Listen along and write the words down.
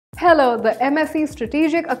Hello, the MSc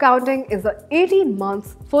Strategic Accounting is an 18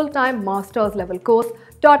 months full-time master's level course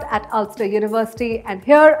taught at Ulster University, and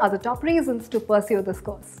here are the top reasons to pursue this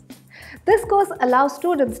course. This course allows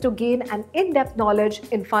students to gain an in-depth knowledge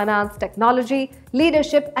in finance, technology,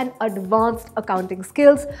 leadership and advanced accounting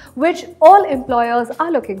skills which all employers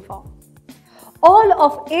are looking for. All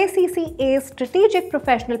of ACCA's strategic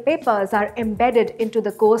professional papers are embedded into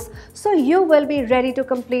the course, so you will be ready to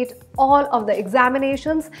complete all of the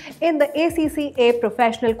examinations in the ACCA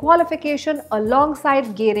professional qualification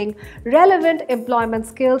alongside gaining relevant employment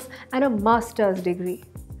skills and a master's degree.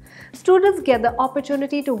 Students get the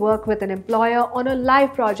opportunity to work with an employer on a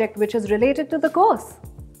live project which is related to the course.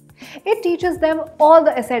 It teaches them all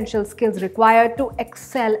the essential skills required to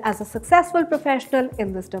excel as a successful professional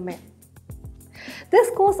in this domain. This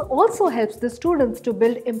course also helps the students to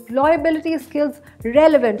build employability skills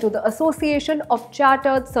relevant to the Association of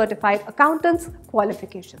Chartered Certified Accountants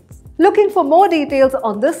qualifications. Looking for more details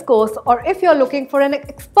on this course, or if you're looking for an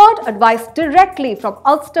expert advice directly from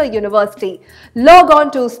Ulster University, log on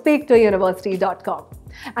to speaktouniversity.com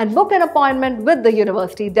and book an appointment with the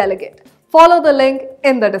university delegate. Follow the link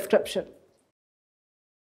in the description.